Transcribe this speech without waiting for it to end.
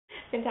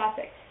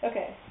Fantastic.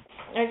 Okay.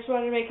 I just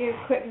wanted to make a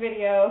quick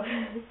video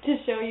to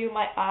show you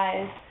my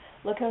eyes.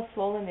 Look how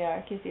swollen they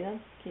are. Can you see them?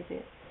 Can you see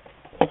it?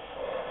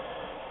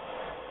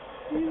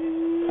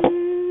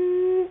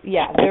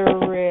 Yeah, they're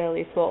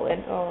really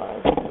swollen. Oh,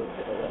 I'll just move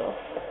it a little.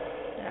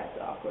 That's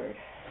awkward.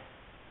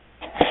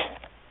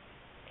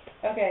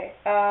 Okay,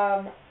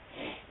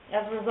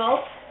 as a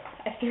result,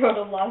 I threw out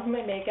a lot of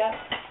my makeup.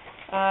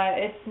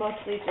 It's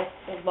mostly just,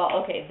 well,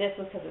 okay, this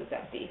was because it was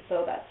empty,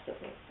 so that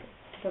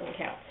doesn't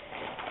count.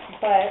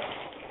 But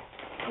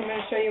I'm going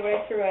to show you what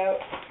I threw out.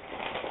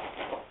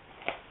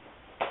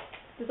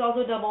 This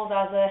also doubles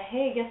as a,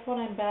 hey, guess what,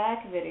 I'm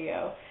back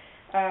video.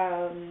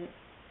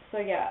 So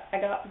yeah, I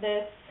got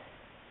this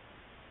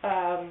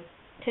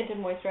tinted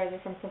moisturizer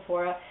from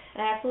Sephora,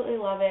 and I absolutely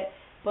love it,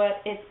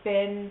 but it's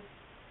been,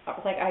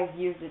 like, I've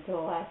used it to the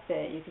last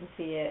bit. You can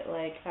see it,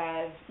 like,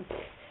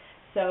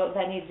 so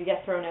that needs to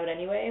get thrown out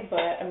anyway, but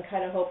I'm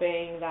kind of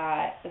hoping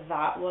that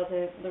that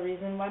wasn't the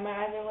reason why my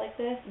eyes are like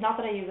this. Not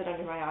that I use it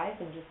under my eyes,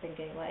 I'm just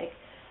thinking, like,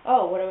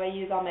 oh, what do I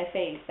use on my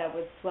face that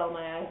would swell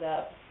my eyes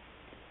up?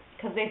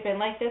 Because they've been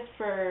like this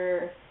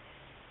for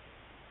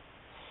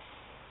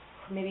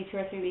maybe 2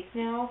 or 3 weeks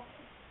now,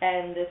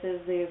 and this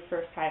is the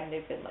first time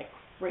they've been, like,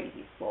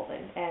 crazy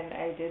swollen, and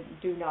I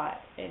do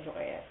not enjoy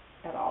it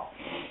at all.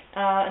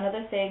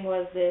 Another thing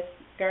was this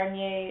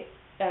Garnier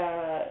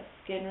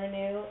Skin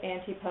Renew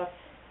Anti-Puff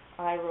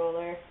Eye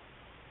Roller.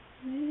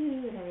 I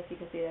don't know if you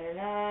can see that or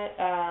not.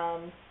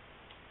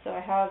 So I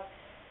have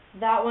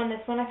that one.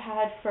 This one I've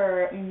had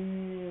for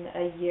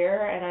a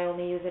year, and I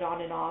only use it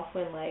on and off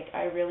when, like,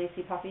 I really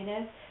see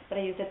puffiness, but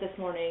I used it this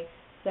morning,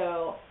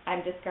 so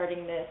I'm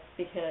discarding this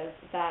because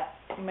that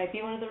might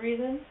be one of the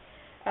reasons.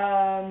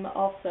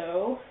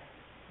 Also,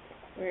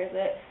 where is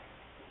it?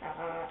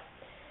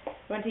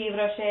 Went to Yves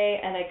Rocher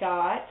and I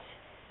got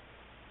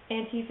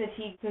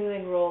Anti-Fatigue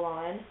Smoothing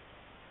Roll-On,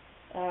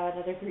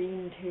 another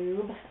green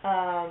tube.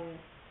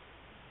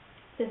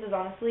 This is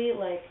honestly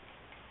like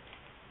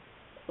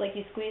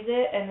you squeeze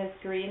it and this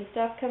green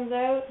stuff comes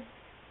out.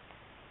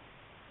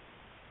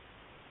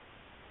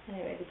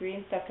 Anyway, the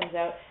green stuff comes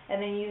out,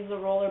 and then you use the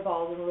roller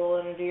balls and roll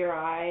it under your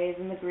eyes,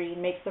 and the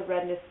green makes the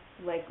redness,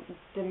 like,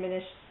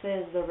 diminishes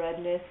the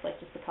redness, like,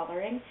 just the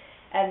coloring,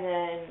 and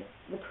then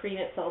the cream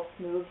itself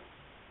soothes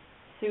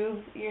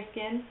your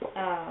skin,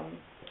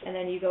 and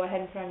then you go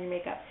ahead and put on your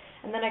makeup.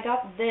 And then I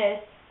got this.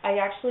 I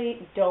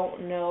actually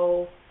don't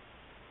know,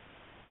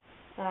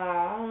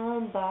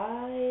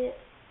 by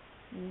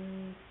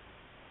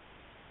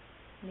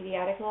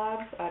Mediatic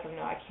Labs. I don't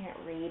know, I can't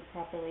read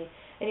properly.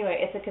 Anyway,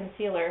 it's a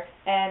concealer,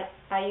 and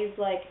I use,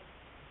 like,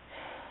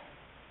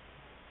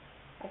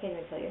 I can't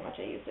even tell you how much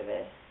I used of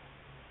it.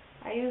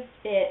 I used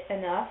it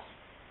enough.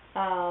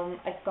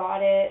 I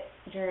got it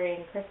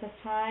during Christmas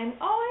time.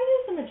 Oh, I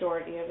used the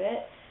majority of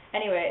it.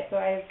 Anyway, so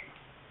I've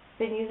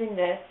been using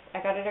this. I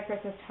got it at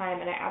Christmas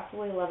time, and I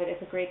absolutely love it.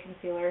 It's a great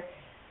concealer.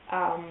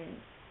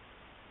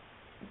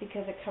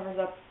 Because it covers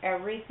up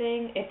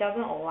everything. It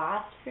doesn't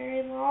last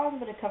very long,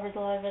 but it covers a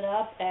lot of it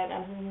up, and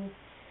I'm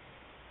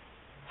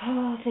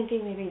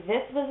thinking maybe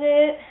this was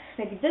it,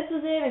 maybe this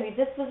was it, maybe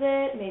this was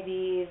it,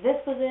 maybe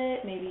this was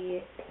it,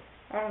 maybe,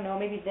 I don't know,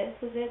 maybe this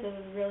was it. This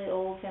is really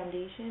old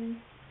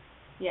foundation.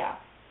 Yeah,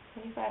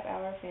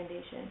 25-hour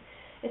foundation.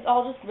 It's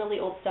all just really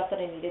old stuff that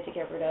I needed to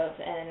get rid of,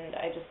 and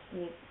I just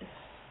need,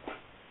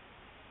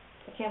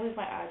 I can't believe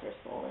my eyes are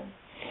swollen.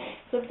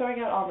 So I'm throwing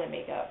out all my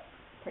makeup,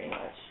 pretty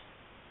much.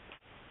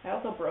 I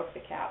also broke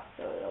the cap,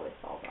 so it always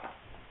falls off.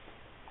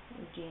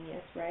 I'm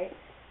genius, right?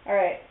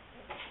 Alright.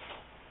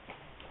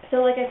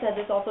 So like I said,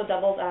 this also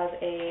doubles as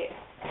a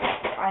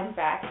I'm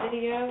back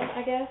video,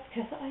 I guess,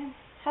 because I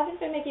haven't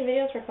been making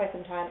videos for quite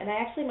some time, and I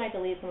actually might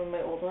delete some of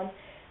my old ones,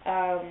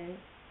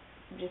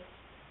 just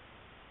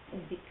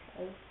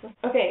because.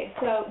 Okay,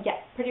 so yeah,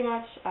 pretty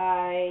much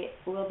I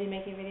will be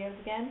making videos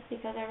again,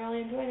 because I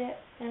really enjoyed it,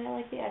 and I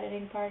like the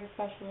editing part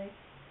especially.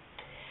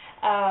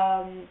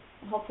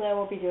 Hopefully I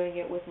won't be doing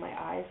it with my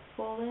eyes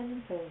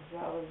swollen, because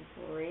that was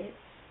great.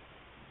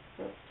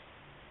 Just,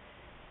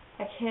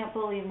 I can't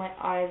believe my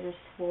eyes are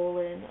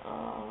swollen.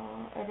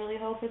 I really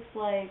hope it's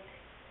like,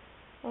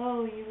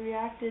 oh, you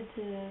reacted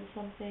to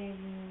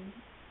something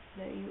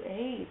that you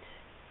ate,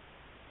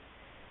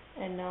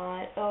 and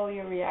not, oh,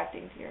 you're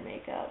reacting to your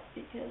makeup,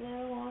 because I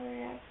don't want to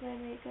react to my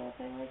makeup.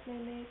 I like my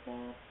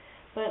makeup.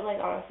 But, like,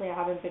 honestly, I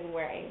haven't been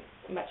wearing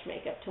much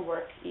makeup to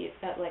work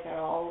at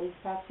all these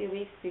past few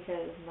weeks,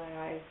 because my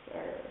eyes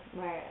are,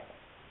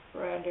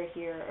 right under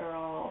here are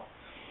all,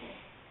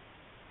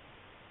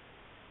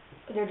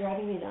 they're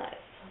driving me nuts.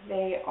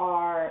 They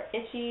are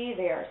itchy,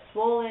 they are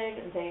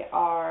swollen, they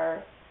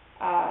are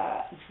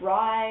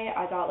dry.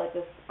 I got, like,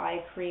 this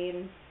eye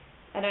cream,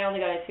 and I only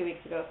got it 2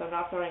 weeks ago, so I'm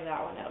not throwing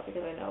that one out,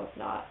 because I know it's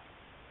not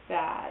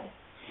bad.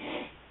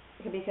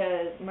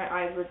 Because my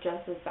eyes were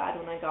just as bad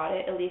when I got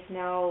it. At least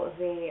now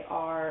they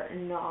are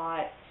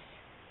not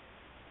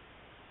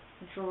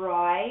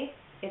dry.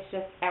 It's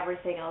just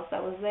everything else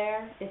that was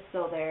there is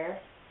still there.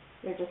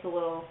 They're just a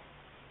little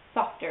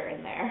softer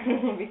in there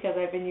because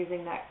I've been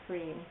using that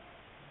cream.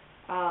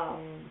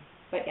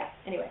 But yeah,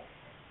 anyway.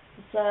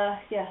 It's,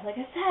 yeah, like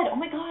I said, oh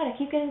my god, I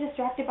keep getting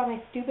distracted by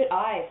my stupid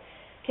eyes.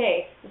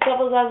 Okay, the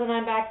Double Dozen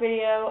I'm Back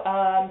video,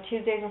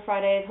 Tuesdays and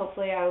Fridays,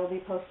 hopefully I will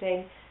be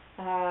posting,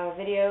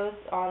 videos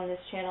on this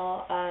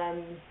channel,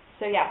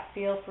 so yeah,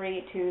 feel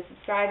free to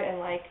subscribe and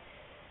like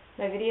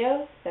my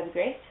videos, that'd be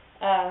great,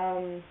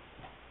 yeah,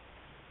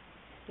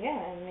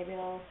 and maybe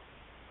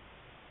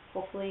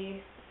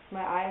hopefully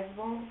my eyes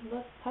won't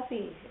look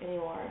puffy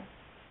anymore.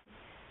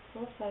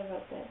 So upset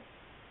about this.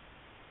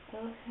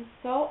 It's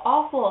so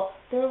awful.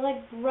 They're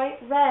like bright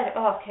red.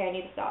 Oh, okay, I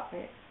need to stop.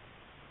 Right?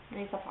 I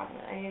need to stop talking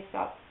about it. I need to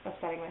stop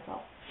upsetting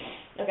myself.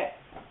 Okay,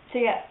 so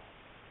yeah,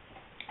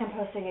 I'm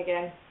posting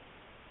again.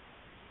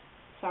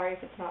 Sorry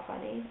if it's not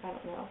funny. I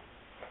don't know.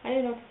 I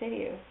didn't know what to say to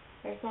you.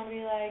 I just want to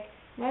be like,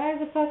 my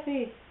eyes are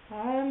puffy.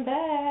 I'm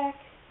back.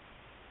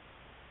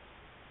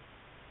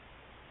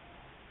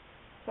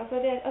 That's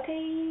what I did.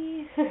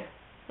 Okay.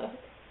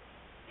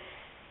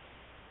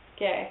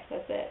 Okay,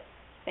 that's it.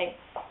 Thanks.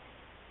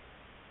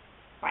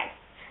 Bye.